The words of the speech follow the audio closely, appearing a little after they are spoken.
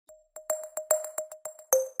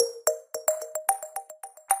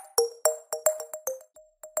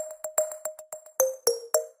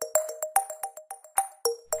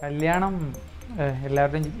കല്യാണം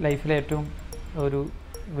എല്ലാവരുടെയും ലൈഫിലെ ഏറ്റവും ഒരു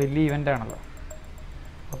വലിയ ഇവൻ്റാണല്ലോ.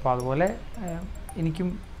 അപ്പോൾ അതുപോലെ എനിക്കും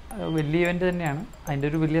വലിയ ഇവൻ്റ് തന്നെയാണ്. അതിൻ്റെ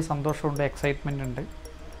ഒരു വലിയ സന്തോഷമുണ്ട്, എക്സൈറ്റ്മെൻ്റ് ഉണ്ട്.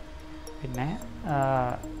 പിന്നെ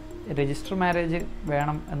രജിസ്റ്റർ മാരേജ്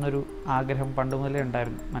വേണം എന്നൊരു ആഗ്രഹം പണ്ട് മുതലേ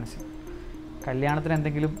ഉണ്ടായിരുന്നു മനസ്സിൽ. കല്യാണത്തിന്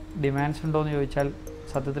എന്തെങ്കിലും ഡിമാൻഡ്സ് ഉണ്ടോ എന്ന് ചോദിച്ചാൽ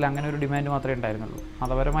സത്യത്തിൽ അങ്ങനെ ഒരു ഡിമാൻഡ് മാത്രമേ ഉണ്ടായിരുന്നുള്ളൂ.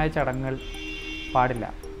 മതപരമായ ചടങ്ങുകൾ പാടില്ല,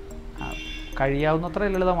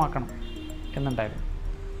 കഴിയാവുന്നത്ര ലളിതമാക്കണം എന്നുണ്ടായിരുന്നു.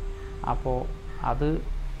 അപ്പോൾ അത്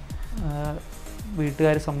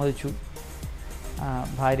വീട്ടുകാർ സമ്മതിച്ചു,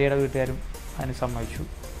 ഭാര്യയുടെ വീട്ടുകാരും അതിന് സമ്മതിച്ചു.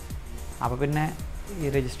 അപ്പോൾ പിന്നെ ഈ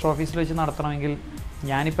രജിസ്റ്റർ ഓഫീസിൽ വെച്ച് നടത്തണമെങ്കിൽ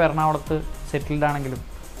ഞാനിപ്പോൾ എറണാകുളത്ത് സെറ്റിൽഡ് ആണെങ്കിലും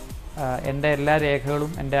എൻ്റെ എല്ലാ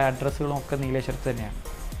രേഖകളും എൻ്റെ അഡ്രസ്സുകളും ഒക്കെ നീലേശ്വരത്ത് തന്നെയാണ്.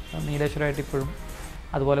 നീലേശ്വരമായിട്ട് ഇപ്പോഴും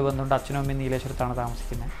അതുപോലെ ബന്ധമുണ്ട്. അച്ഛനും അമ്മയും നീലേശ്വരത്താണ്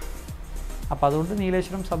താമസിക്കുന്നത്. അപ്പോൾ അതുകൊണ്ട്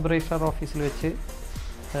നീലേശ്വരം സബ് രജിസ്ട്രാർ ഓഫീസിൽ വെച്ച്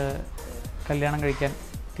കല്യാണം കഴിക്കാൻ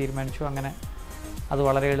തീരുമാനിച്ചു. അങ്ങനെ അത്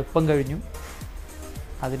വളരെ എളുപ്പം കഴിഞ്ഞു.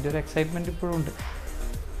 അതിൻ്റെ ഒരു എക്സൈറ്റ്മെൻറ്റ് ഇപ്പോഴും ഉണ്ട്.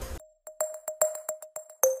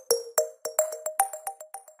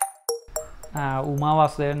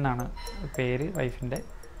 വാസുദേവൻ എന്നാണ് പേര് വൈഫിൻ്റെ.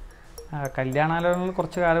 കല്യാണാലോചനകൾ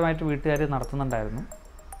കുറച്ച് കാലമായിട്ട് വീട്ടുകാർ നടത്തുന്നുണ്ടായിരുന്നു.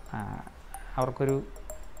 അവർക്കൊരു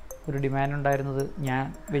ഡിമാൻഡ് ഉണ്ടായിരുന്നത്, ഞാൻ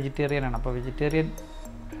വെജിറ്റേറിയനാണ്, അപ്പോൾ വെജിറ്റേറിയൻ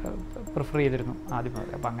പ്രിഫർ ചെയ്തിരുന്നു ആദ്യം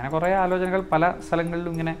മുതൽ. അപ്പോൾ അങ്ങനെ കുറേ ആലോചനകൾ പല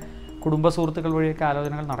സ്ഥലങ്ങളിലും ഇങ്ങനെ കുടുംബ സുഹൃത്തുക്കൾ വഴിയൊക്കെ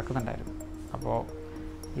ആലോചനകൾ നടക്കുന്നുണ്ടായിരുന്നു. അപ്പോൾ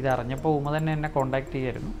ഇതറിഞ്ഞപ്പോൾ തന്നെ എന്നെ കോണ്ടാക്ട്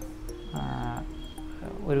ചെയ്യായിരുന്നു.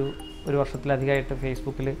 ഒരു വർഷത്തിലധികമായിട്ട്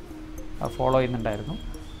ഫേസ്ബുക്കിൽ ഫോളോ ചെയ്യുന്നുണ്ടായിരുന്നു.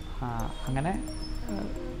 അങ്ങനെ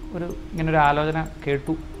ഇങ്ങനൊരു ആലോചന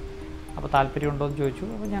കേട്ടു. അപ്പോൾ താല്പര്യമുണ്ടോ എന്ന് ചോദിച്ചു.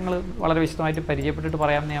 അപ്പോൾ ഞങ്ങൾ വളരെ വിശദമായിട്ട് പരിചയപ്പെട്ടിട്ട്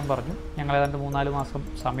പറയാമെന്ന് ഞാൻ പറഞ്ഞു. ഞങ്ങൾ ഏതാണ്ട് 3-4 മാസം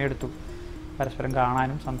സമയമെടുത്തു പരസ്പരം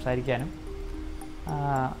കാണാനും സംസാരിക്കാനും.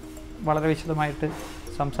 വളരെ വിശദമായിട്ട്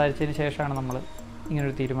സംസാരിച്ചതിന് ശേഷമാണ് നമ്മൾ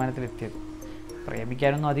ഇങ്ങനൊരു തീരുമാനത്തിലെത്തിയത്.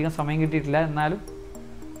 പ്രേമിക്കാനൊന്നും അധികം സമയം കിട്ടിയിട്ടില്ല, എന്നാലും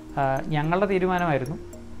ഞങ്ങളുടെ തീരുമാനമായിരുന്നു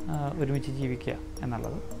ഒരുമിച്ച് ജീവിക്കുക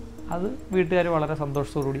എന്നുള്ളത്. അത് വീട്ടുകാർ വളരെ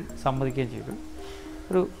സന്തോഷത്തോടുകൂടി സമ്മതിക്കുകയും ചെയ്തു.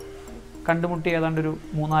 ഒരു കണ്ടുമുട്ടി ഏതാണ്ടൊരു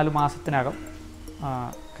 3-4 മാസത്തിനകം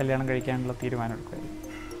കല്യാണം കഴിക്കാനുള്ള തീരുമാനം എടുക്കുകയായിരുന്നു.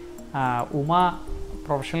 ഉമ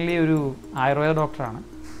പ്രൊഫഷണലി ഒരു ആയുർവേദ ഡോക്ടറാണ്.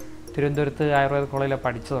 തിരുവനന്തപുരത്ത് ആയുർവേദ കോളേജിലാണ്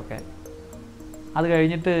പഠിച്ചതൊക്കെ. അത്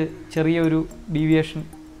കഴിഞ്ഞിട്ട് ചെറിയൊരു ഡീവിയേഷൻ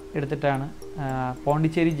എടുത്തിട്ടാണ്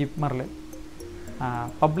പോണ്ടിച്ചേരി ജിപ്മറിൽ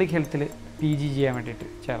പബ്ലിക് ഹെൽത്തിൽ PG ചെയ്യാൻ വേണ്ടിയിട്ട്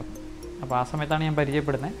ചേർന്നു. അപ്പോൾ ആ സമയത്താണ് ഞാൻ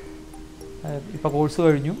പരിചയപ്പെടുന്നത്. ഇപ്പോൾ കോഴ്സ്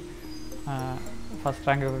കഴിഞ്ഞു, ഫസ്റ്റ്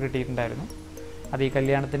റാങ്കൊക്കെ കിട്ടിയിട്ടുണ്ടായിരുന്നു. അത് ഈ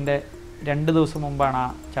കല്യാണത്തിൻ്റെ 2 ദിവസം മുമ്പാണ് ആ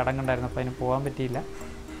ചടങ്ങുണ്ടായിരുന്നത്. അപ്പോൾ അതിന് പോകാൻ പറ്റിയില്ല.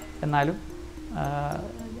 എന്നാലും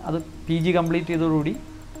അത് PG കംപ്ലീറ്റ് ചെയ്തതോടുകൂടി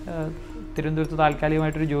തിരുവനന്തപുരത്ത്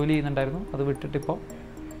താൽക്കാലികമായിട്ടൊരു ജോലി ചെയ്യുന്നുണ്ടായിരുന്നു. അത് വിട്ടിട്ടിപ്പോൾ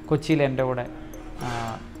കൊച്ചിയിൽ എൻ്റെ കൂടെ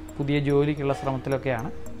പുതിയ ജോലിക്കുള്ള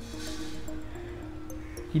ശ്രമത്തിലൊക്കെയാണ്.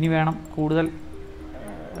 ഇനി വേണം കൂടുതൽ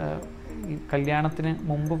ഈ കല്യാണത്തിന്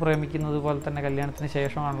മുമ്പ് പ്രേമിക്കുന്നത് പോലെ തന്നെ കല്യാണത്തിന്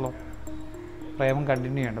ശേഷമാണല്ലോ പ്രേമം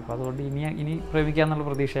കണ്ടിന്യൂ ചെയ്യേണ്ടത്. അപ്പോൾ അതുകൊണ്ട് ഇനി പ്രേമിക്കാമെന്നുള്ള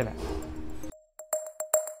പ്രതീക്ഷയിലാണ്.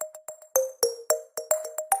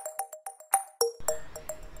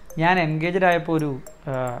 ഞാൻ എൻഗേജ്ഡ് ആയപ്പോൾ ഒരു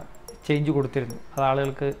ചേഞ്ച് കൊടുത്തിരുന്നു. അത്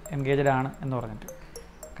ആളുകൾക്ക് എൻഗേജ്ഡ് ആണ് എന്ന് പറഞ്ഞിട്ട്.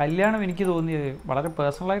 കല്യാണം എനിക്ക് തോന്നിയത് വളരെ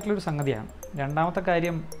പേഴ്സണലായിട്ടുള്ളൊരു സംഗതിയാണ്. രണ്ടാമത്തെ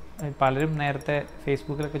കാര്യം, പലരും നേരത്തെ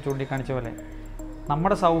ഫേസ്ബുക്കിലൊക്കെ ചൂണ്ടിക്കാണിച്ച പോലെ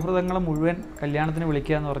നമ്മുടെ സൗഹൃദങ്ങൾ മുഴുവൻ കല്യാണത്തിന്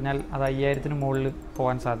വിളിക്കുക എന്ന് പറഞ്ഞാൽ അത് 5000-ന് മുകളിൽ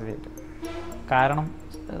പോകാൻ സാധ്യതയുണ്ട്. കാരണം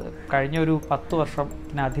കഴിഞ്ഞ ഒരു 10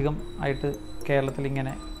 വർഷത്തിനധികം ആയിട്ട്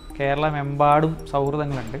കേരളമെമ്പാടും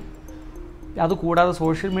സൗഹൃദങ്ങളുണ്ട്. അതുകൂടാതെ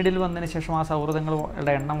സോഷ്യൽ മീഡിയയിൽ വന്നതിന് ശേഷം ആ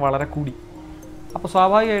സൗഹൃദങ്ങളുടെ എണ്ണം വളരെ കൂടി. അപ്പോൾ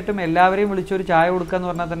സ്വാഭാവികമായിട്ടും എല്ലാവരെയും വിളിച്ചൊരു ചായ കൊടുക്കുക എന്ന്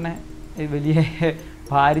പറഞ്ഞാൽ തന്നെ വലിയ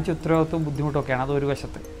ഭാരിച്ച ഉത്തരവാദിത്വവും ബുദ്ധിമുട്ടൊക്കെയാണ്. അതൊരു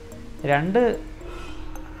വശത്ത്. 2,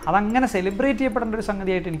 അതങ്ങനെ സെലിബ്രേറ്റ് ചെയ്യപ്പെടേണ്ട ഒരു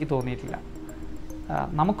സംഗതിയായിട്ട് എനിക്ക് തോന്നിയിട്ടില്ല.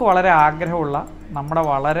 നമുക്ക് വളരെ ആഗ്രഹമുള്ള, നമ്മുടെ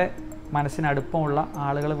വളരെ മനസ്സിനടുപ്പമുള്ള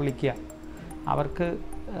ആളുകളെ വിളിക്കുക,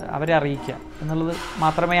 അവരെ അറിയിക്കുക എന്നുള്ളത്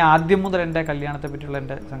മാത്രമേ ആദ്യം മുതൽ എൻ്റെ കല്യാണത്തെ പറ്റിയുള്ള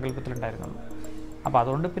എൻ്റെ സങ്കല്പത്തിലുണ്ടായിരുന്നുള്ളൂ. അപ്പോൾ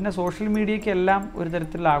അതുകൊണ്ട് പിന്നെ സോഷ്യൽ മീഡിയയ്ക്ക് എല്ലാം ഒരു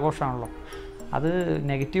തരത്തിലുള്ള ആഘോഷമാണല്ലോ. അത്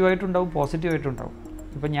നെഗറ്റീവായിട്ടുണ്ടാവും, പോസിറ്റീവായിട്ടുണ്ടാവും.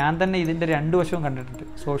 ഇപ്പോൾ ഞാൻ തന്നെ ഇതിൻ്റെ 2 വശവും കണ്ടിട്ടുണ്ട്.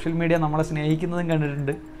 സോഷ്യൽ മീഡിയ നമ്മളെ സ്നേഹിക്കുന്നതും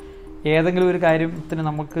കണ്ടിട്ടുണ്ട്. ഏതെങ്കിലും ഒരു കാര്യത്തിന്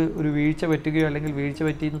നമുക്ക് ഒരു വീഴ്ച പറ്റുകയോ അല്ലെങ്കിൽ വീഴ്ച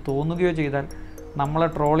പറ്റിയെന്ന് തോന്നുകയോ ചെയ്താൽ നമ്മളെ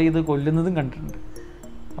ട്രോൾ ചെയ്ത് കൊല്ലുന്നതും കണ്ടിട്ടുണ്ട്.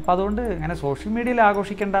 അപ്പോൾ അതുകൊണ്ട് അങ്ങനെ സോഷ്യൽ മീഡിയയിൽ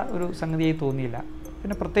ആഘോഷിക്കേണ്ട ഒരു സംഗതിയായി തോന്നിയില്ല.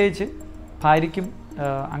 പിന്നെ പ്രത്യേകിച്ച് ഭാര്യയ്ക്കും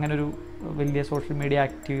അങ്ങനൊരു വലിയ സോഷ്യൽ മീഡിയ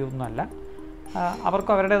ആക്റ്റീവ് ഒന്നുമല്ല.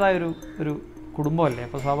 അവർക്ക് അവരുടേതായൊരു കുടുംബമല്ലേ.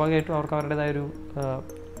 അപ്പോൾ സ്വാഭാവികമായിട്ടും അവർക്ക് അവരുടേതായൊരു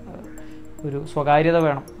സ്വകാര്യത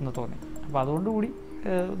വേണം എന്ന് തോന്നി. അപ്പോൾ അതുകൊണ്ടുകൂടി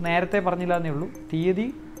നേരത്തെ പറഞ്ഞില്ല എന്നേ ഉള്ളൂ, തീയതി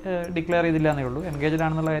ഡിക്ലെയർ ചെയ്തില്ല എന്നേ ഉള്ളൂ. എൻഗേജ്ഡ്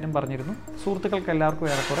ആണെന്നുള്ള കാര്യം പറഞ്ഞിരുന്നു. സുഹൃത്തുക്കൾക്ക് എല്ലാവർക്കും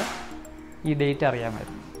ഏറെക്കുറെ ഈ ഡേറ്റ്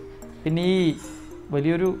അറിയാമായിരുന്നു. പിന്നെ ഈ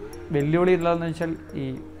വലിയൊരു വെല്ലുവിളി ഉള്ളതെന്ന് വെച്ചാൽ ഈ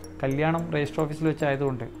കല്യാണം രജിസ്റ്റർ ഓഫീസിൽ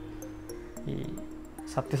വെച്ചായതുകൊണ്ട് ഈ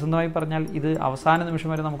സത്യസന്ധമായി പറഞ്ഞാൽ ഇത് അവസാന നിമിഷം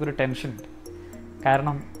വരെ നമുക്കൊരു ടെൻഷനുണ്ട്.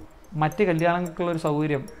 കാരണം മറ്റ് കല്യാണങ്ങൾക്കുള്ളൊരു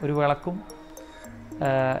സൗകര്യം ഒരു വിളക്കും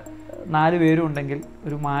 4 പേരും ഉണ്ടെങ്കിൽ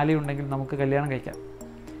ഒരു മാലയുണ്ടെങ്കിൽ നമുക്ക് കല്യാണം കഴിക്കാം.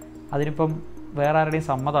 അതിനിപ്പം വേറെ ആരുടെയും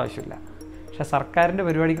സമ്മതം ആവശ്യമില്ല. പക്ഷേ സർക്കാരിൻ്റെ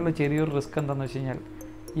പരിപാടിക്കുള്ള ചെറിയൊരു റിസ്ക് എന്താണെന്ന് വെച്ച് കഴിഞ്ഞാൽ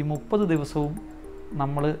ഈ 30 ദിവസവും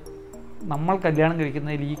നമ്മൾ കല്യാണം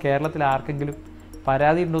കഴിക്കുന്നതിൽ ഈ കേരളത്തിൽ ആർക്കെങ്കിലും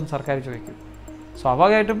പരാതി ഉണ്ടോ എന്ന് സർക്കാർ ചോദിക്കും.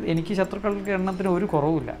 സ്വാഭാവികമായിട്ടും എനിക്ക് ശത്രുക്കളുടെ എണ്ണത്തിന് ഒരു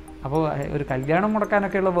കുറവുമില്ല. അപ്പോൾ ഒരു കല്യാണം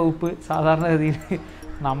മുടക്കാനൊക്കെയുള്ള വകുപ്പ് സാധാരണഗതിയിൽ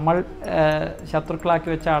നമ്മൾ ശത്രുക്കളാക്കി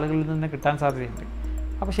വെച്ച ആളുകളിൽ നിന്ന് കിട്ടാൻ സാധ്യതയുണ്ട്.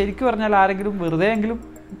 അപ്പോൾ ശരിക്കും പറഞ്ഞാൽ ആരെങ്കിലും വെറുതെ എങ്കിലും,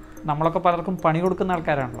 നമ്മളൊക്കെ പലർക്കും പണി കൊടുക്കുന്ന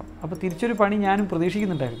ആൾക്കാരാണല്ലോ, അപ്പോൾ തിരിച്ചൊരു പണി ഞാനും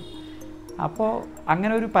പ്രതീക്ഷിക്കുന്നുണ്ടായിരുന്നു. അപ്പോൾ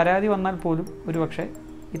അങ്ങനെ ഒരു പരാതി വന്നാൽ പോലും ഒരു പക്ഷേ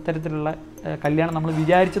ഇത്തരത്തിലുള്ള കല്യാണം നമ്മൾ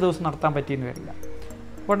വിചാരിച്ച ദിവസം നടത്താൻ പറ്റിയെന്ന് വരില്ല.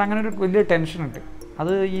 അതുകൊണ്ട് അങ്ങനെ ഒരു വലിയ ടെൻഷനുണ്ട്.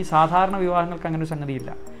 അത് ഈ സാധാരണ വിവാഹങ്ങൾക്ക് അങ്ങനെ ഒരു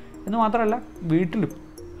സംഗതിയില്ല. എന്ന് മാത്രമല്ല, വീട്ടിലും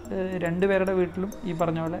 2 പേരുടെ വീട്ടിലും ഈ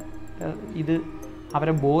പറഞ്ഞ പോലെ ഇത്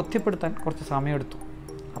അവരെ ബോധ്യപ്പെടുത്താൻ കുറച്ച് സമയമെടുത്തു.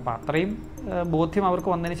 അപ്പോൾ അത്രയും ബോധ്യം അവർക്ക്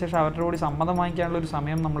വന്നതിന് ശേഷം അവരുടെ കൂടി സമ്മതം വാങ്ങിക്കാനുള്ളൊരു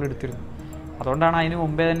സമയം നമ്മൾ എടുത്തിരുന്നു. അതുകൊണ്ടാണ് അതിന്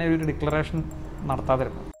മുമ്പേ തന്നെ ഒരു ഡിക്ലറേഷൻ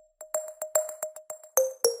നടത്താതിരുന്നത്.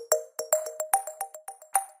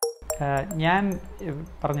 ഞാൻ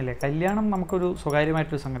പറഞ്ഞില്ലേ, കല്യാണം നമുക്കൊരു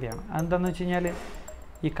സ്വകാര്യമായിട്ടൊരു സംഗതിയാണ്. അതെന്താണെന്ന് വെച്ച് കഴിഞ്ഞാൽ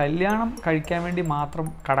ഈ കല്യാണം കഴിക്കാൻ വേണ്ടി മാത്രം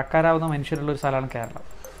കടക്കാരാവുന്ന മനുഷ്യരുള്ളൊരു സ്ഥലമാണ് കേരളം.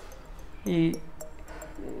 ഈ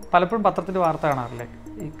പലപ്പോഴും പത്രത്തിൽ വാർത്ത കാണാറില്ലേ,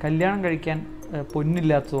 ഈ കല്യാണം കഴിക്കാൻ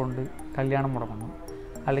പൊന്നില്ലാത്തതുകൊണ്ട് കല്യാണം മുടങ്ങുന്നു,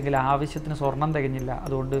 അല്ലെങ്കിൽ ആവശ്യത്തിന് സ്വർണം തികഞ്ഞില്ല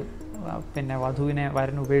അതുകൊണ്ട് പിന്നെ വധുവിനെ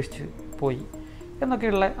വരൻ ഉപേക്ഷിച്ച് പോയി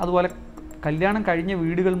എന്നൊക്കെയുള്ള, അതുപോലെ കല്യാണം കഴിഞ്ഞ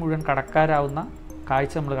വീടുകൾ മുഴുവൻ കടക്കാരാവുന്ന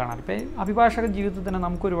കാഴ്ച നമ്മൾ കാണാറ്. ഇപ്പോൾ അഭിഭാഷക ജീവിതത്തിൽ തന്നെ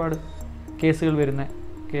നമുക്കൊരുപാട് കേസുകൾ വരുന്ന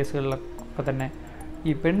കേസുകളിലൊക്കെ തന്നെ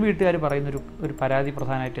ഈ പെൺവീട്ടുകാർ പറയുന്നൊരു പരാതി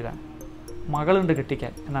പ്രധാനമായിട്ട് ഇതാണ്, മകളുണ്ട്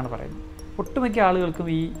കെട്ടിക്കാൻ എന്നാണ് പറയുന്നത്. ഒട്ടുമിക്ക ആളുകൾക്കും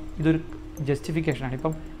ഇതൊരു ജസ്റ്റിഫിക്കേഷനാണ്.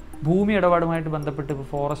 ഇപ്പം ഭൂമി ഇടപാടുമായിട്ട് ബന്ധപ്പെട്ട് ഇപ്പോൾ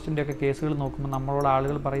ഫോറസ്റ്റിൻ്റെയൊക്കെ കേസുകൾ നോക്കുമ്പോൾ നമ്മളോട്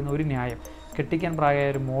ആളുകൾ പറയുന്ന ഒരു ന്യായം, കെട്ടിക്കാൻ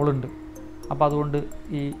പ്രായമായ ഒരു മോളുണ്ട്, അപ്പോൾ അതുകൊണ്ട്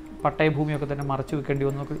ഈ പട്ടയഭൂമിയൊക്കെ തന്നെ മറച്ചു വെക്കേണ്ടി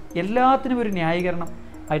വന്നു. എല്ലാത്തിനും ഒരു ന്യായീകരണം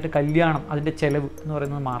ആയിട്ട് കല്യാണം, അതിൻ്റെ ചെലവ് എന്ന്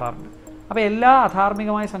പറയുന്നത് മാറാറുണ്ട്. അപ്പോൾ എല്ലാ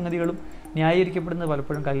അധാർമികമായ സംഗതികളും ന്യായീകരിക്കപ്പെടുന്നത്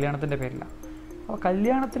പലപ്പോഴും കല്യാണത്തിൻ്റെ പേരിലാണ്. അപ്പോൾ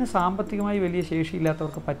കല്യാണത്തിന് സാമ്പത്തികമായി വലിയ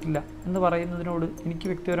ശേഷിയില്ലാത്തവർക്ക് പറ്റില്ല എന്ന് പറയുന്നതിനോട് എനിക്ക്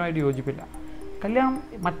വ്യക്തിപരമായിട്ട് യോജിപ്പില്ല. കല്യാണം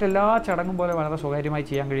മറ്റെല്ലാ ചടങ്ങും പോലെ വളരെ സ്വകാര്യമായി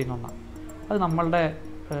ചെയ്യാൻ കഴിയുന്ന ഒന്നാണ്. അത്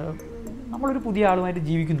നമ്മളൊരു പുതിയ ആളുമായിട്ട്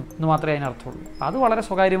ജീവിക്കുന്നു എന്ന് മാത്രമേ അതിനർത്ഥമുള്ളൂ. അത് വളരെ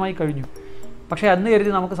സ്വകാര്യമായി കഴിഞ്ഞു. പക്ഷേ അന്ന്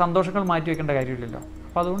കരുതി നമുക്ക് സന്തോഷങ്ങൾ മാറ്റി വയ്ക്കേണ്ട കാര്യമില്ലല്ലോ.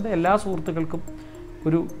 അപ്പോൾ അതുകൊണ്ട് എല്ലാ സുഹൃത്തുക്കൾക്കും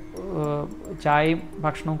ഒരു ചായയും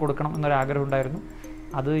ഭക്ഷണവും കൊടുക്കണം എന്നൊരാഗ്രഹം ഉണ്ടായിരുന്നു.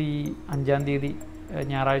 അത് ഈ 5-ാം തീയതി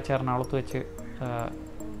ഞായറാഴ്ച എറണാകുളത്ത് വെച്ച്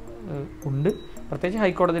ഉണ്ട്. പ്രത്യേകിച്ച്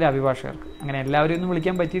ഹൈക്കോടതിയിലെ അഭിഭാഷകർക്ക്, അങ്ങനെ എല്ലാവരെയും ഒന്നും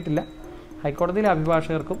വിളിക്കാൻ പറ്റിയിട്ടില്ല. ഹൈക്കോടതിയിലെ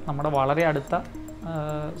അഭിഭാഷകർക്കും നമ്മുടെ വളരെ അടുത്ത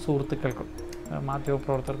സുഹൃത്തുക്കൾക്കും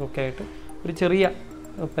മാധ്യമപ്രവർത്തകർക്കൊക്കെ ആയിട്ട് ഒരു ചെറിയ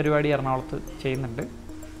പരിപാടി എറണാകുളത്ത് ചെയ്യുന്നുണ്ട്.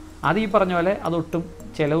 അത് ഈ പറഞ്ഞ പോലെ അതൊട്ടും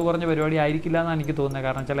ചിലവ് കുറഞ്ഞ പരിപാടി ആയിരിക്കില്ല എന്നാണ് എനിക്ക് തോന്നുന്നത്.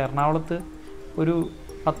 കാരണം വെച്ചാൽ എറണാകുളത്ത് ഒരു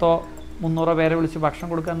 100-300 പേരെ വിളിച്ച് ഭക്ഷണം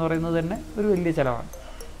കൊടുക്കുക എന്ന് പറയുന്നത് തന്നെ ഒരു വലിയ ചിലവാണ്.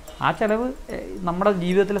 ആ ചിലവ് നമ്മുടെ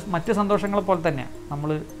ജീവിതത്തിലെ മറ്റ് സന്തോഷങ്ങളെ പോലെ തന്നെയാണ്. നമ്മൾ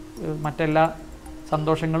മറ്റെല്ലാ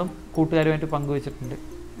സന്തോഷങ്ങളും കൂട്ടുകാരുമായിട്ട് പങ്കുവച്ചിട്ടുണ്ട്.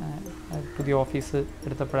 പുതിയ ഓഫീസ്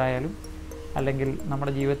എടുത്തപ്പോഴായാലും അല്ലെങ്കിൽ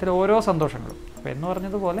നമ്മുടെ ജീവിതത്തിലെ ഓരോ സന്തോഷങ്ങളും. അപ്പോൾ എന്ന്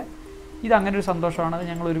പറഞ്ഞതുപോലെ ഇതങ്ങനെ ഒരു സന്തോഷമാണ്. അത്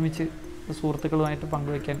ഞങ്ങൾ ഒരുമിച്ച് സുഹൃത്തുക്കളുമായിട്ട്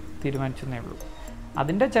പങ്കുവയ്ക്കാൻ തീരുമാനിച്ചെന്നേ ഉള്ളൂ.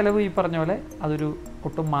 അതിൻ്റെ ചിലവ് ഈ പറഞ്ഞ പോലെ അതൊരു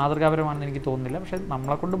ഒട്ടും മാതൃകാപരമാണെന്ന് എനിക്ക് തോന്നുന്നില്ല. പക്ഷേ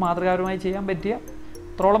നമ്മളെക്കൊണ്ട് മാതൃകാപരമായി ചെയ്യാൻ പറ്റിയ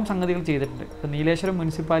അത്രോളം സംഗതികൾ ചെയ്തിട്ടുണ്ട്. ഇപ്പോൾ നീലേശ്വരം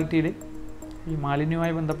മുനിസിപ്പാലിറ്റിയിൽ ഈ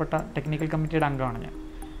മാലിന്യവുമായി ബന്ധപ്പെട്ട ടെക്നിക്കൽ കമ്മിറ്റിയുടെ അംഗമാണ് ഞാൻ.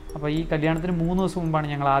 അപ്പോൾ ഈ കല്യാണത്തിന് 3 ദിവസം മുമ്പാണ്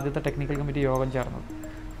ഞങ്ങൾ ആദ്യത്തെ ടെക്നിക്കൽ കമ്മിറ്റി യോഗം ചേർന്നത്.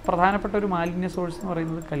 പ്രധാനപ്പെട്ട ഒരു മാലിന്യ സോഴ്സ് എന്ന്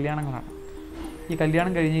പറയുന്നത് കല്യാണങ്ങളാണ്. ഈ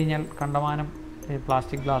കല്യാണം കഴിഞ്ഞ് കഴിഞ്ഞാൽ കണ്ടമാനം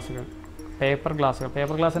പ്ലാസ്റ്റിക് ഗ്ലാസുകൾ, പേപ്പർ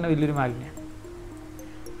ഗ്ലാസ് തന്നെ വലിയൊരു മാലിന്യമാണ്.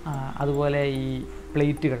 അതുപോലെ ഈ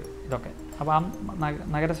പ്ലേറ്റുകൾ, ഇതൊക്കെ. അപ്പോൾ ആ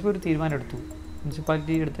നഗരസഭ ഒരു തീരുമാനം എടുത്തു,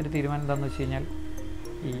 മുനിസിപ്പാലിറ്റി എടുത്തൊരു തീരുമാനം എന്താണെന്ന് വെച്ച് കഴിഞ്ഞാൽ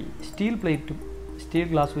ഈ സ്റ്റീൽ പ്ലേറ്റും സ്റ്റീൽ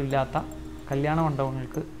ഗ്ലാസും ഇല്ലാത്ത കല്യാണ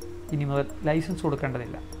മണ്ഡപങ്ങൾക്ക് ഇനി മുതൽ ലൈസൻസ്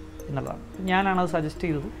കൊടുക്കേണ്ടതില്ല എന്നുള്ളതാണ്. ഞാനാണത് സജസ്റ്റ്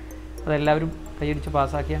ചെയ്തത്. അതെല്ലാവരും കൈയടിച്ച്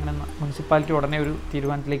പാസ്സാക്കി. അങ്ങനെ മുനിസിപ്പാലിറ്റി ഉടനെ ഒരു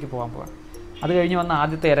തീരുമാനത്തിലേക്ക് പോകാൻ പോവാണ്. അത് കഴിഞ്ഞ് വന്ന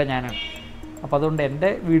ആദ്യത്തെ ഇര ഞാനാണ്. അപ്പോൾ അതുകൊണ്ട്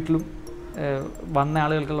എൻ്റെ വീട്ടിലും വന്ന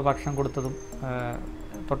ആളുകൾക്കുള്ള ഭക്ഷണം കൊടുത്തതും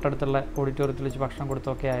തൊട്ടടുത്തുള്ള ഓഡിറ്റോറിയത്തിൽ വെച്ച് ഭക്ഷണം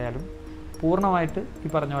കൊടുത്തതൊക്കെ ആയാലും പൂർണ്ണമായിട്ട് ഈ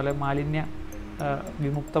പറഞ്ഞ പോലെ മാലിന്യ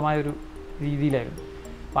വിമുക്തമായൊരു രീതിയിലായിരുന്നു.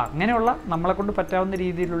 അപ്പോൾ അങ്ങനെയുള്ള നമ്മളെക്കൊണ്ട് പറ്റാവുന്ന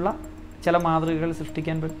രീതിയിലുള്ള ചില മാതൃകകൾ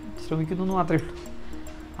സൃഷ്ടിക്കാൻ ശ്രമിക്കുന്നു എന്ന് മാത്രമേ ഉള്ളൂ.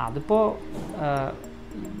 അതിപ്പോൾ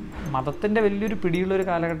മതത്തിൻ്റെ വലിയൊരു പിടിയുള്ളൊരു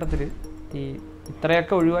കാലഘട്ടത്തിൽ ഈ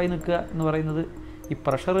ഇത്രയൊക്കെ ഒഴിവായി നിൽക്കുക എന്ന് പറയുന്നത്, ഈ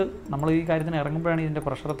പ്രഷർ, നമ്മൾ ഈ കാര്യത്തിന് ഇറങ്ങുമ്പോഴാണ് ഇതിൻ്റെ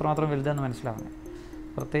പ്രഷർ എത്രമാത്രം വലുതാണെന്ന് മനസ്സിലാവുന്നത്.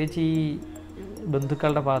 പ്രത്യേകിച്ച് ഈ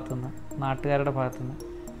ബന്ധുക്കളുടെ ഭാഗത്തുനിന്ന്, നാട്ടുകാരുടെ ഭാഗത്തുനിന്ന്.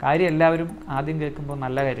 കാര്യം എല്ലാവരും ആദ്യം കേൾക്കുമ്പോൾ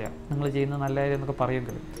നല്ല കാര്യമാണ്, നിങ്ങൾ ചെയ്യുന്നത് നല്ല കാര്യം എന്നൊക്കെ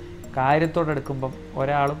പറയുമെങ്കിലും കാര്യത്തോടെടുക്കുമ്പം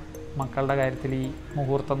ഒരാളും മക്കളുടെ കാര്യത്തിൽ ഈ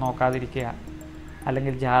മുഹൂർത്തം നോക്കാതിരിക്കുക,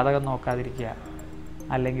 അല്ലെങ്കിൽ ജാതകം നോക്കാതിരിക്കുക,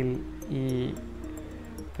 അല്ലെങ്കിൽ ഈ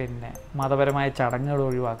മതപരമായ ചടങ്ങുകൾ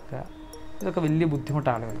ഒഴിവാക്കുക, ഇതൊക്കെ വലിയ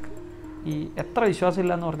ബുദ്ധിമുട്ടാണ് ആളുകൾക്ക്. ഈ എത്ര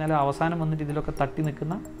വിശ്വാസമില്ല എന്ന് പറഞ്ഞാലും അവസാനം വന്നിട്ട് ഇതിലൊക്കെ തട്ടി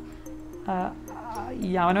നിൽക്കുന്ന ഈ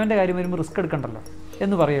അവനവൻ്റെ കാര്യം വരുമ്പോൾ റിസ്ക് എടുക്കണ്ടല്ലോ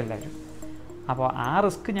എന്ന് പറയും എല്ലാവരും. അപ്പോൾ ആ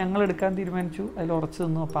റിസ്ക് ഞങ്ങൾ എടുക്കാൻ തീരുമാനിച്ചു, അതിൽ ഉറച്ചു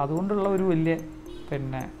നിന്നു. അപ്പോൾ അതുകൊണ്ടുള്ള ഒരു വലിയ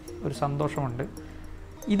ഒരു സന്തോഷമുണ്ട്.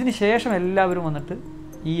 ഇതിന് ശേഷം എല്ലാവരും വന്നിട്ട്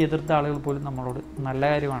ഈ എതിർത്ത ആളുകൾ പോലും നമ്മളോട് നല്ല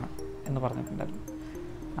കാര്യമാണ് എന്ന് പറഞ്ഞിട്ടുണ്ടായിരുന്നു.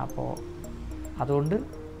 അതുകൊണ്ട്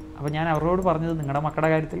ഞാൻ അവരോട് പറഞ്ഞത്, നിങ്ങളുടെ മക്കളുടെ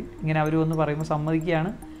കാര്യത്തിൽ ഇങ്ങനെ അവർ വന്ന് പറയുമ്പോൾ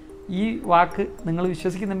സമ്മതിക്കുകയാണ്, ഈ വാക്ക് നിങ്ങൾ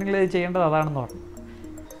വിശ്വസിക്കുന്നുണ്ടെങ്കിൽ അത് ചെയ്യേണ്ടത് അതാണെന്ന് പറഞ്ഞു.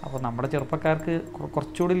 അപ്പോൾ നമ്മുടെ ചെറുപ്പക്കാർക്ക്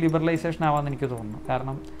കുറച്ചുകൂടി ലിബറലൈസേഷൻ ആവാമെന്ന് എനിക്ക് തോന്നുന്നു.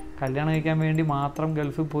 കാരണം കല്യാണം കഴിക്കാൻ വേണ്ടി മാത്രം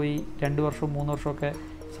ഗൾഫിൽ പോയി 2 വർഷവും 3 വർഷമൊക്കെ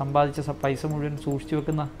സമ്പാദിച്ച പൈസ മുഴുവൻ സൂക്ഷിച്ചു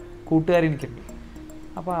വെക്കുന്ന കൂട്ടുകാരെനിക്കുണ്ട്.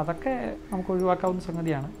 അപ്പോൾ അതൊക്കെ നമുക്ക് ഒഴിവാക്കാവുന്ന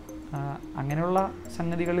സംഗതിയാണ്. അങ്ങനെയുള്ള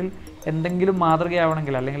സംഗതികളിൽ എന്തെങ്കിലും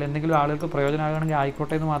മാതൃകയാവണമെങ്കിൽ, അല്ലെങ്കിൽ എന്തെങ്കിലും ആളുകൾക്ക് പ്രയോജനമാകണമെങ്കിൽ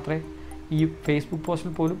ആയിക്കോട്ടെ എന്ന് മാത്രമേ ഈ ഫേസ്ബുക്ക്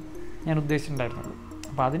പോസ്റ്റിൽ പോലും ഞാൻ ഉദ്ദേശിച്ചിട്ടുണ്ടായിരുന്നുള്ളൂ.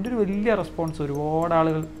 അപ്പോൾ അതിൻ്റെ ഒരു വലിയ റെസ്പോൺസ്, ഒരുപാട്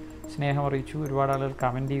ആളുകൾ സ്നേഹം അറിയിച്ചു, ഒരുപാട് ആളുകൾ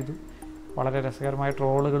കമൻറ്റ് ചെയ്തു, വളരെ രസകരമായ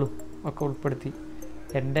ട്രോളുകളും ഒക്കെ ഉൾപ്പെടുത്തി.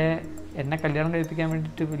 എന്നെ കല്യാണം കഴിപ്പിക്കാൻ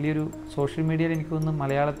വേണ്ടിയിട്ട് വലിയൊരു സോഷ്യൽ മീഡിയയിൽ എനിക്ക് തോന്നുന്നു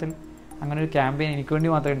മലയാളത്തിൽ അങ്ങനെ ഒരു ക്യാമ്പയിൻ എനിക്ക് വേണ്ടി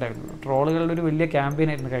മാത്രമേ ഉണ്ടായിരുന്നുള്ളൂ. ട്രോളുകളുടെ ഒരു വലിയ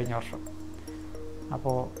ക്യാമ്പയിനായിരുന്നു കഴിഞ്ഞ വർഷം.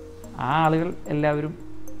 അപ്പോൾ ആ ആളുകൾ എല്ലാവരും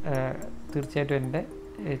തീർച്ചയായിട്ടും എൻ്റെ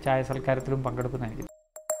ചായ സൽക്കാരത്തിലും പങ്കെടുക്കുന്നതായിരിക്കും.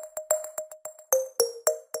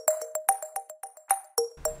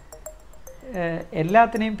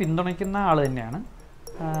 എല്ലാത്തിനെയും പിന്തുണയ്ക്കുന്ന ആൾ തന്നെയാണ്.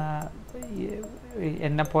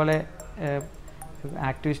 എന്നെപ്പോലെ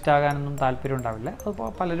ആക്ടിവിസ്റ്റ് ആകാനൊന്നും താല്പര്യം ഉണ്ടാവില്ല. അതിപ്പോൾ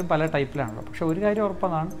പലരും പല ടൈപ്പിലാണല്ലോ. പക്ഷേ ഒരു കാര്യം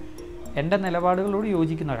ഉറപ്പതാണ്, എൻ്റെ നിലപാടുകളോട്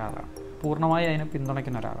യോജിക്കുന്ന ഒരാളാണ്, പൂർണ്ണമായി അതിനെ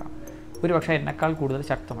പിന്തുണയ്ക്കുന്ന ഒരാളാണ്. ഒരു പക്ഷേ എന്നെക്കാൾ കൂടുതൽ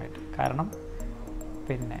ശക്തമായിട്ട്. കാരണം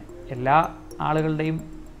എല്ലാ ആളുകളുടെയും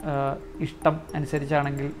ഇഷ്ടം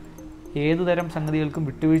അനുസരിച്ചാണെങ്കിൽ ഏതു തരം സംഗതികൾക്കും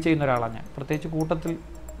വിട്ടുവീഴ്ച ചെയ്യുന്ന ഒരാളാണ് ഞാൻ. പ്രത്യേകിച്ച് കൂട്ടത്തിൽ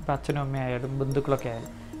ഇപ്പോൾ അച്ഛനും അമ്മയായാലും ബന്ധുക്കളൊക്കെ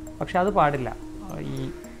ആയാലും. പക്ഷെ അത് പാടില്ല.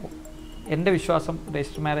 എൻ്റെ വിശ്വാസം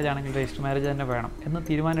രജിസ്റ്റർ മാരേജ് ആണെങ്കിൽ രജിസ്റ്റർ മാരേജ് തന്നെ വേണം എന്ന്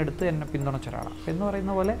തീരുമാനമെടുത്ത് എന്നെ പിന്തുണച്ച ഒരാളാണ്. എന്ന്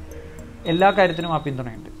പറയുന്ന പോലെ എല്ലാ കാര്യത്തിനും ആ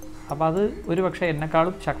പിന്തുണയുണ്ട്. അപ്പോൾ അത് ഒരു പക്ഷേ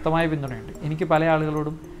എന്നെക്കാളും ശക്തമായ പിന്തുണയുണ്ട്. എനിക്ക് പല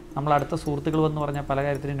ആളുകളോടും നമ്മളടുത്ത സുഹൃത്തുക്കൾ വന്ന് പറഞ്ഞാൽ പല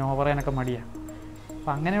കാര്യത്തിനും നോ പറയാനൊക്കെ മടിയാണ്.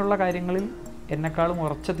 അപ്പോൾ അങ്ങനെയുള്ള കാര്യങ്ങളിൽ എന്നെക്കാളും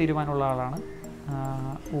ഉറച്ച തീരുമാനമുള്ള ആളാണ്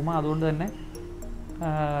ഉമ. അതുകൊണ്ട് തന്നെ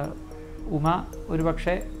ഉമ ഒരു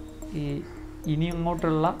പക്ഷേ ഇനി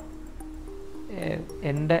അങ്ങോട്ടുള്ള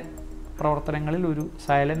എൻ്റെ പ്രവർത്തനങ്ങളിൽ ഒരു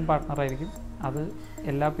സൈലൻറ്റ് പാർട്ട്ണറായിരിക്കും. അത്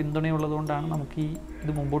എല്ലാ പിന്തുണയുള്ളതുകൊണ്ടാണ് നമുക്ക്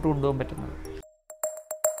ഇത് മുമ്പോട്ട് കൊണ്ടുപോകാൻ പറ്റുന്നത്.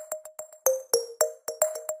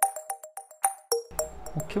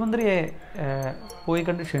 മുഖ്യമന്ത്രിയെ പോയി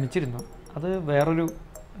കണ്ട് ക്ഷണിച്ചിരുന്നു. അത് വേറൊരു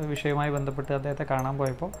വിഷയവുമായി ബന്ധപ്പെട്ട് അദ്ദേഹത്തെ കാണാൻ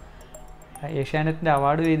പോയപ്പോൾ ഏഷ്യാനെറ്റിൻ്റെ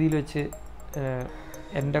അവാർഡ് വേദിയിൽ വെച്ച്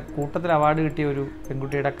എൻ്റെ കൂട്ടത്തിൽ അവാർഡ് കിട്ടിയ ഒരു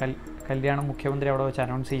പെൺകുട്ടിയുടെ കല്യാണം മുഖ്യമന്ത്രി അവിടെ വെച്ച്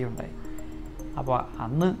അനൗൺസ് ചെയ്യുകയുണ്ടായി. അപ്പോൾ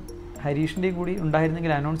അന്ന് ഹരീഷിൻ്റെയും കൂടി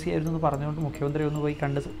ഉണ്ടായിരുന്നെങ്കിൽ അനൗൺസ് ചെയ്യായിരുന്നു എന്ന് പറഞ്ഞുകൊണ്ട് മുഖ്യമന്ത്രി ഒന്ന് പോയി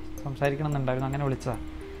കണ്ട് സംസാരിക്കണം എന്നുണ്ടായിരുന്നു. അങ്ങനെ വിളിച്ചതാണ്.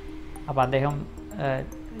 അപ്പോൾ അദ്ദേഹം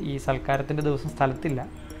ഈ സൽക്കാരത്തിൻ്റെ ദിവസം സ്ഥലത്തില്ല.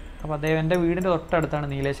 അപ്പോൾ അദ്ദേഹം എൻ്റെ വീടിൻ്റെ തൊട്ടടുത്താണ്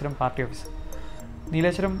Nileshwaram party office.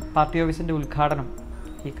 Nileshwaram party ഓഫീസിൻ്റെ ഉദ്ഘാടനം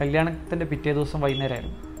ഈ കല്യാണത്തിൻ്റെ പിറ്റേ ദിവസം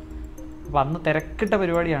വൈകുന്നേരമായിരുന്നു. അപ്പോൾ അന്ന് തിരക്കിട്ട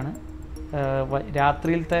പരിപാടിയാണ്.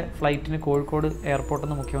 രാത്രിയിലത്തെ ഫ്ലൈറ്റിന് കോഴിക്കോട് എയർപോർട്ടിൽ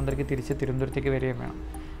നിന്ന് മുഖ്യമന്ത്രിക്ക് തിരിച്ച് തിരുവനന്തപുരത്തേക്ക് വരികയും വേണം.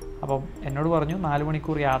 അപ്പം എന്നോട് പറഞ്ഞു 4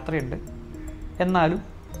 മണിക്കൂർ യാത്രയുണ്ട്, എന്നാലും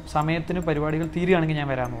സമയത്തിന് പരിപാടികൾ തീരുകയാണെങ്കിൽ ഞാൻ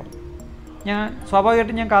വരാമെന്ന് പറഞ്ഞു.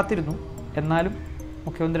 സ്വാഭാവികമായിട്ടും ഞാൻ കാത്തിരുന്നു. എന്നാലും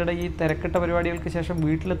മുഖ്യമന്ത്രിയുടെ ഈ തിരക്കിട്ട പരിപാടികൾക്ക് ശേഷം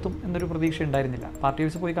വീട്ടിലെത്തും എന്നൊരു പ്രതീക്ഷ ഉണ്ടായിരുന്നില്ല. പാർട്ടി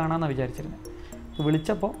ഓഫീസിൽ പോയി കാണാമെന്നാണ് വിചാരിച്ചിരുന്നത്.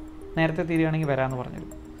 വിളിച്ചപ്പോൾ നേരത്തെ തീരുകയാണെങ്കിൽ വരാമെന്ന്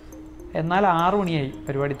പറഞ്ഞിരുന്നു. എന്നാൽ 6 മണിയായി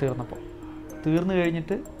പരിപാടി തീർന്നു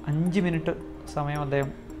കഴിഞ്ഞിട്ട് 5 മിനിറ്റ് സമയം അദ്ദേഹം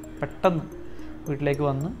പെട്ടെന്ന് വീട്ടിലേക്ക്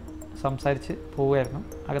വന്ന് സംസാരിച്ച് പോവുമായിരുന്നു.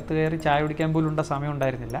 അകത്ത് കയറി ചായ കുടിക്കാൻ പോലും ഉണ്ട സമയം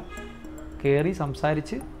ഉണ്ടായിരുന്നില്ല. കയറി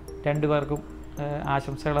സംസാരിച്ച് 2 പേർക്കും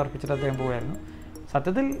ആശംസകൾ അർപ്പിച്ചിട്ട് അദ്ദേഹം പോവുമായിരുന്നു.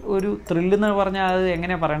 സത്യത്തിൽ ഒരു ത്രില്ലെന്ന് പറഞ്ഞാൽ അത്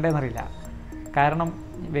എങ്ങനെയാണ് പറയേണ്ടതെന്നറിയില്ല. കാരണം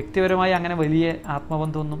വ്യക്തിപരമായി അങ്ങനെ വലിയ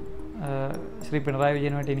ആത്മബന്ധമൊന്നും ശ്രീ പിണറായി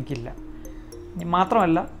വിജയനുമായിട്ട് എനിക്കില്ല.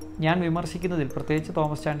 മാത്രമല്ല, ഞാൻ വിമർശിക്കുന്നതിൽ, പ്രത്യേകിച്ച്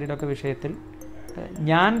തോമസ് ചാണ്ടിയുടെയൊക്കെ വിഷയത്തിൽ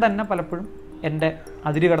ഞാൻ തന്നെ പലപ്പോഴും എൻ്റെ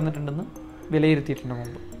അതിര് കടന്നിട്ടുണ്ടെന്ന് വിലയിരുത്തിയിട്ടുണ്ട്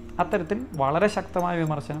മുമ്പ്. അത്തരത്തിൽ വളരെ ശക്തമായ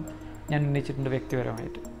വിമർശനം ഞാൻ ഉന്നയിച്ചിട്ടുണ്ട്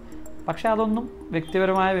വ്യക്തിപരമായിട്ട്. പക്ഷേ അതൊന്നും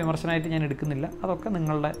വ്യക്തിപരമായ വിമർശനമായിട്ട് ഞാൻ എടുക്കുന്നില്ല. അതൊക്കെ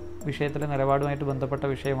നിങ്ങളുടെ വിഷയത്തിലെ നിലപാടുമായിട്ട് ബന്ധപ്പെട്ട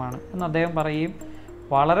വിഷയമാണ് എന്ന് അദ്ദേഹം പറയുകയും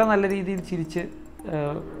വളരെ നല്ല രീതിയിൽ ചിരിച്ച്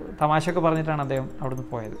തമാശയൊക്കെ പറഞ്ഞിട്ടാണ് അദ്ദേഹം അവിടുന്ന്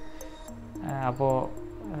പോയത്. അപ്പോൾ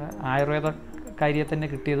ആയുർവേദ കാര്യയെ തന്നെ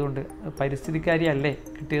കിട്ടിയതുകൊണ്ട് പരിസ്ഥിതിക്കാരിയല്ലേ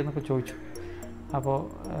കിട്ടിയതെന്നൊക്കെ ചോദിച്ചു. അപ്പോൾ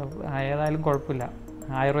ഏതായാലും കുഴപ്പമില്ല,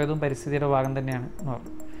 ആയുർവേദവും പരിസ്ഥിതിയുടെ ഭാഗം തന്നെയാണ് എന്ന്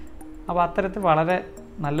പറഞ്ഞു. അപ്പോൾ അത്തരത്തിൽ വളരെ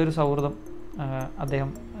നല്ലൊരു സൗഹൃദം അദ്ദേഹം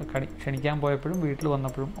ക്ഷണിക്കാൻ പോയപ്പോഴും വീട്ടിൽ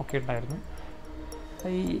വന്നപ്പോഴും ഒക്കെ ഉണ്ടായിരുന്നു.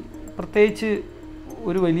 ഈ പ്രത്യേകിച്ച്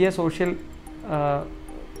ഒരു വലിയ സോഷ്യൽ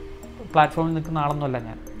പ്ലാറ്റ്ഫോമിൽ നിൽക്കുന്ന ആളൊന്നുമല്ല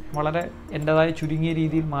ഞാൻ. വളരെ എൻ്റേതായ ചുരുങ്ങിയ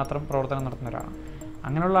രീതിയിൽ മാത്രം പ്രവർത്തനം നടത്തുന്ന ഒരാളാണ്.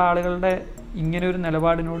 അങ്ങനെയുള്ള ആളുകളുടെ ഇങ്ങനെയൊരു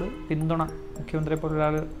നിലപാടിനോട് പിന്തുണ മുഖ്യമന്ത്രിയെ പോലുള്ള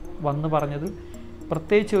ആൾ വന്ന് പറഞ്ഞത്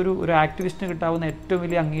പ്രത്യേകിച്ച് ഒരു ആക്ടിവിസ്റ്റിന് കിട്ടാവുന്ന ഏറ്റവും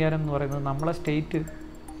വലിയ അംഗീകാരം എന്ന് പറയുന്നത് നമ്മളെ സ്റ്റേറ്റ്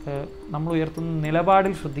നമ്മൾ ഉയർത്തുന്ന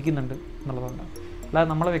നിലപാടിൽ ശ്രദ്ധിക്കുന്നുണ്ട് എന്നുള്ളതുകൊണ്ടാണ്. അല്ലാതെ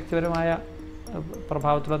നമ്മളെ വ്യക്തിപരമായ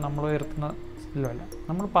പ്രഭാവത്തിലോ നമ്മൾ ഉയർത്തുന്ന ഇതിലല്ല.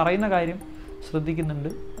 നമ്മൾ പറയുന്ന കാര്യം ശ്രദ്ധിക്കുന്നുണ്ട്,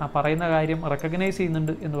 ആ പറയുന്ന കാര്യം റെക്കഗ്നൈസ്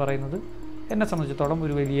ചെയ്യുന്നുണ്ട് എന്ന് പറയുന്നത് എന്നെ സംബന്ധിച്ചിടത്തോളം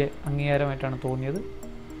ഒരു വലിയ അംഗീകാരമായിട്ടാണ് തോന്നിയത്.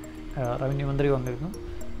 റവന്യൂ മന്ത്രി വന്നിരുന്നു.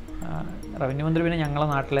 റവന്യൂ മന്ത്രി പിന്നെ ഞങ്ങളെ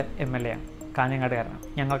നാട്ടിലെ MLA ആണ്, കാഞ്ഞങ്ങാടുകാരനാണ്.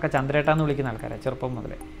 ഞങ്ങൾക്ക് ചന്ദ്രേട്ടാന്ന് വിളിക്കുന്ന ആൾക്കാരാണ് ചെറുപ്പം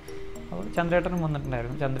മുതലേ. അപ്പോൾ ചന്ദ്രേട്ടനും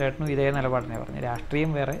വന്നിട്ടുണ്ടായിരുന്നു. ചന്ദ്രേട്ടനും ഇതേ നിലപാടിനെ പറഞ്ഞു,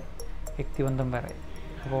 രാഷ്ട്രീയം വേറെ വ്യക്തിബന്ധം വേറെ.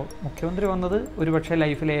 അപ്പോൾ മുഖ്യമന്ത്രി വന്നത് ഒരുപക്ഷെ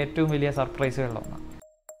ലൈഫിലെ ഏറ്റവും വലിയ സർപ്രൈസുകളിലൊന്നാണ്.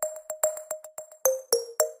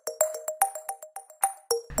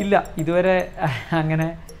 ഇല്ല, ഇതുവരെ അങ്ങനെ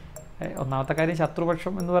ഒന്നാമത്തെ കാര്യം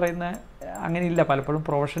ശത്രുപക്ഷം എന്ന് പറയുന്ന അങ്ങനെ ഇല്ല. പലപ്പോഴും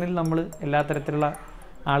പ്രൊഫഷനിൽ നമ്മൾ എല്ലാ തരത്തിലുള്ള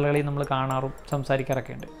ആളുകളെയും നമ്മൾ കാണാറും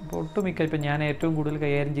സംസാരിക്കാറൊക്കെ ഉണ്ട്. അപ്പോൾ ഒട്ടുമിക്ക ഇപ്പം ഞാൻ ഏറ്റവും കൂടുതൽ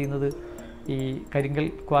കൈകാര്യം ചെയ്യുന്നത് ഈ കരിങ്കൽ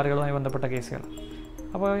ക്വാറികളുമായി ബന്ധപ്പെട്ട കേസുകൾ.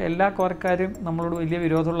 അപ്പോൾ എല്ലാ ക്വാറിക്കാരും നമ്മളോട് വലിയ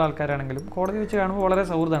വിരോധമുള്ള ആൾക്കാരാണെങ്കിലും കോടതി വെച്ച് കാണുമ്പോൾ വളരെ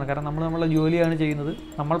സൗഹൃദമാണ്. കാരണം നമ്മളെ ജോലിയാണ് ചെയ്യുന്നത്,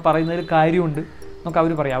 നമ്മൾ പറയുന്നതിൽ കാര്യമുണ്ട് നമുക്ക്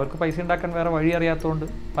അവർ പറയാം. അവർക്ക് പൈസ ഉണ്ടാക്കാൻ വേറെ വഴി അറിയാത്തതുകൊണ്ട്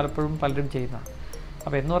പലപ്പോഴും പലരും ചെയ്യുന്നതാണ്.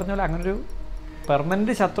 അപ്പോൾ എന്ന് പറഞ്ഞാൽ അങ്ങനൊരു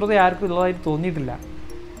പെർമനൻറ്റ് ശത്രുത ആർക്കും ഉള്ളതായിട്ട് തോന്നിയിട്ടില്ല.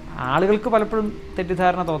 ആളുകൾക്ക് പലപ്പോഴും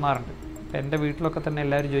തെറ്റിദ്ധാരണ തോന്നാറുണ്ട്. എൻ്റെ വീട്ടിലൊക്കെ തന്നെ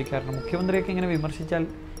എല്ലാവരും ചോദിക്കാറുണ്ട്, മുഖ്യമന്ത്രിയൊക്കെ ഇങ്ങനെ വിമർശിച്ചാൽ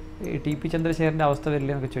TP ചന്ദ്രശേഖരൻ്റെ അവസ്ഥ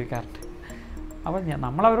വരില്ലേ എന്നൊക്കെ ചോദിക്കാറുണ്ട്. അപ്പോൾ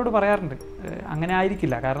നമ്മളവരോട് പറയാറുണ്ട് അങ്ങനെ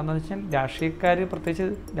ആയിരിക്കില്ല. കാരണം എന്താണെന്ന് വെച്ചാൽ രാഷ്ട്രീയക്കാർ, പ്രത്യേകിച്ച്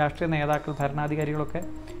രാഷ്ട്രീയ നേതാക്കൾ, ഭരണാധികാരികളൊക്കെ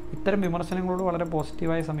ഇത്തരം വിമർശനങ്ങളോട് വളരെ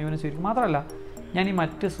പോസിറ്റീവായ സമീപനം സ്വീകരിക്കും. മാത്രമല്ല ഞാൻ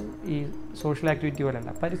മറ്റ് ഈ സോഷ്യൽ ആക്ടിവിറ്റി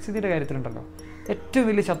പോലെയല്ല, പരിസ്ഥിതിയുടെ കാര്യത്തിലുണ്ടല്ലോ, ഏറ്റവും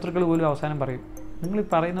വലിയ ശത്രുക്കൾ പോലും അവസാനം പറയും, നിങ്ങൾ ഈ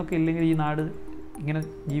പറയുന്നതൊക്കെ ഇല്ലെങ്കിൽ ഈ നാട് ഇങ്ങനെ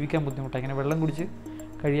ജീവിക്കാൻ ബുദ്ധിമുട്ടാണ്, ഇങ്ങനെ വെള്ളം കുടിച്ച്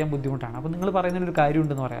കഴിയാൻ ബുദ്ധിമുട്ടാണ്, അപ്പോൾ നിങ്ങൾ പറയുന്നതിനൊരു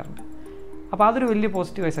കാര്യമുണ്ടെന്ന് പറയാറുണ്ട്. അപ്പോൾ അതൊരു വലിയ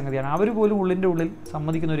പോസിറ്റീവായ സംഗതിയാണ്. അവർ പോലും ഉള്ളിൻ്റെ ഉള്ളിൽ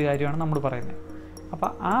സമ്മതിക്കുന്ന ഒരു കാര്യമാണ് നമ്മൾ പറയുന്നത്. അപ്പോൾ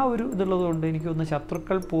ആ ഒരു ഇതുള്ളത് കൊണ്ട് എനിക്ക് തോന്നുന്നു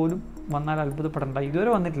ശത്രുക്കൾ പോലും വന്നാൽ അത്ഭുതപ്പെടേണ്ട.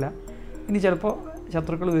 ഇതുവരെ വന്നിട്ടില്ല, ഇനി ചിലപ്പോൾ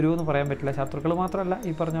ശത്രുക്കൾ വരുമെന്ന് പറയാൻ പറ്റില്ല. ശത്രുക്കൾ മാത്രമല്ല,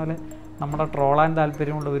 ഈ പറഞ്ഞ പോലെ നമ്മുടെ ട്രോളാൻ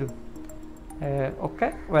താല്പര്യമുള്ളവരും ഒക്കെ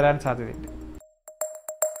വരാൻ സാധ്യതയുണ്ട്.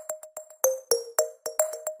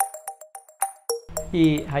 ഈ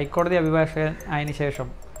ഹൈക്കോടതി അഭിഭാഷകൻ ആയതിനു ശേഷം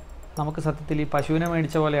നമുക്ക് സത്യത്തിൽ ഈ പശുവിനെ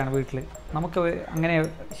മേടിച്ച പോലെയാണ് വീട്ടിൽ. നമുക്ക് അങ്ങനെ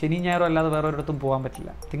ശനി ഞായറും അല്ലാതെ വേറെ ഒരിടത്തും പോകാൻ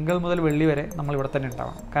പറ്റില്ല. തിങ്കൾ മുതൽ വെള്ളി വരെ നമ്മളിവിടെ തന്നെ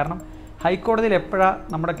ഉണ്ടാവണം. കാരണം ഹൈക്കോടതിയിൽ എപ്പോഴാണ്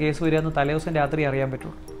നമ്മുടെ കേസ് വരിക എന്ന് തലേദിവസം രാത്രി അറിയാൻ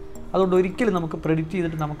പറ്റുള്ളൂ. അതുകൊണ്ട് ഒരിക്കലും നമുക്ക് പ്രെഡിക്റ്റ്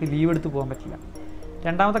ചെയ്തിട്ട് നമുക്ക് ലീവ് എടുത്ത് പോകാൻ പറ്റില്ല.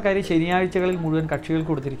 രണ്ടാമത്തെ കാര്യം, ശനിയാഴ്ചകളിൽ മുഴുവൻ കക്ഷികൾക്ക്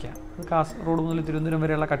കൊടുത്തിരിക്കുക. അത് കാസർഗോഡ് മുതൽ തിരുവനന്തപുരം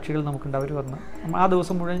വരെയുള്ള കക്ഷികൾ നമുക്കുണ്ട്. അവർ വന്ന് ആ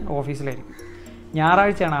ദിവസം മുഴുവൻ ഓഫീസിലായിരിക്കും.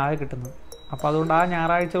 ഞായറാഴ്ചയാണ് ആകെ കിട്ടുന്നത്. അപ്പോൾ അതുകൊണ്ട് ആ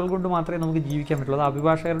ഞായറാഴ്ചകൾ കൊണ്ട് മാത്രമേ നമുക്ക് ജീവിക്കാൻ പറ്റുള്ളൂ. അത്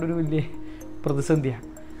അഭിഭാഷകരുടെ ഒരു വലിയ പ്രതിസന്ധിയാണ്.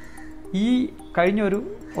 ഈ കഴിഞ്ഞ ഒരു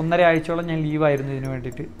 1.5 ആഴ്ചയോളം ഞാൻ ലീവായിരുന്നു ഇതിന്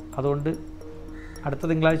വേണ്ടിയിട്ട്. അതുകൊണ്ട് അടുത്ത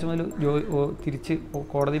തിങ്കളാഴ്ച മുതൽ തിരിച്ച്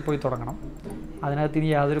കോടതിയിൽ പോയി തുടങ്ങണം. അതിനകത്ത് ഇനി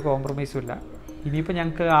യാതൊരു കോംപ്രമൈസും ഇല്ല. ഇനിയിപ്പോൾ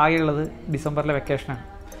ഞങ്ങൾക്ക് ആകെയുള്ളത് ഡിസംബറിലെ വെക്കേഷനാണ്.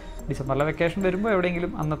 ഡിസംബറിലെ വെക്കേഷൻ വരുമ്പോൾ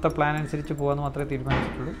എവിടെയെങ്കിലും അന്നത്തെ പ്ലാൻ അനുസരിച്ച് പോകാമെന്ന് മാത്രമേ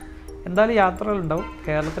തീരുമാനിച്ചിട്ടുള്ളൂ. എന്തായാലും യാത്രകളുണ്ടാവും.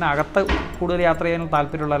 കേരളത്തിനകത്ത് കൂടുതൽ യാത്ര ചെയ്യാനുള്ള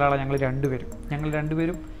താല്പര്യമുള്ള ഒരാളാണ് ഞങ്ങൾ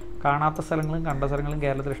രണ്ടുപേരും കാണാത്ത സ്ഥലങ്ങളും കണ്ട സ്ഥലങ്ങളും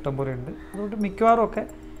കേരളത്തിൽ ഇഷ്ടം പോലെ ഉണ്ട്. അതുകൊണ്ട് മിക്കവാറും ഒക്കെ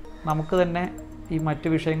നമുക്ക് തന്നെ ഈ മറ്റ്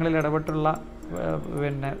വിഷയങ്ങളിൽ ഇടപെട്ടുള്ള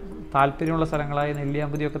താല്പര്യമുള്ള സ്ഥലങ്ങളായ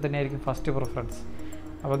നെല്ലിയാമ്പതിയൊക്കെ തന്നെയായിരിക്കും ഫസ്റ്റ് പ്രിഫറൻസ്.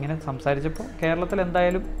 അപ്പോൾ ഇങ്ങനെ സംസാരിച്ചപ്പോൾ കേരളത്തിൽ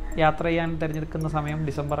എന്തായാലും യാത്ര ചെയ്യാൻ തിരഞ്ഞെടുക്കുന്ന സമയം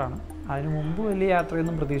ഡിസംബറാണ്. അതിനു മുമ്പ് വലിയ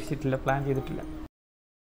യാത്രയൊന്നും പ്രതീക്ഷിച്ചിട്ടില്ല, പ്ലാൻ ചെയ്തിട്ടില്ല.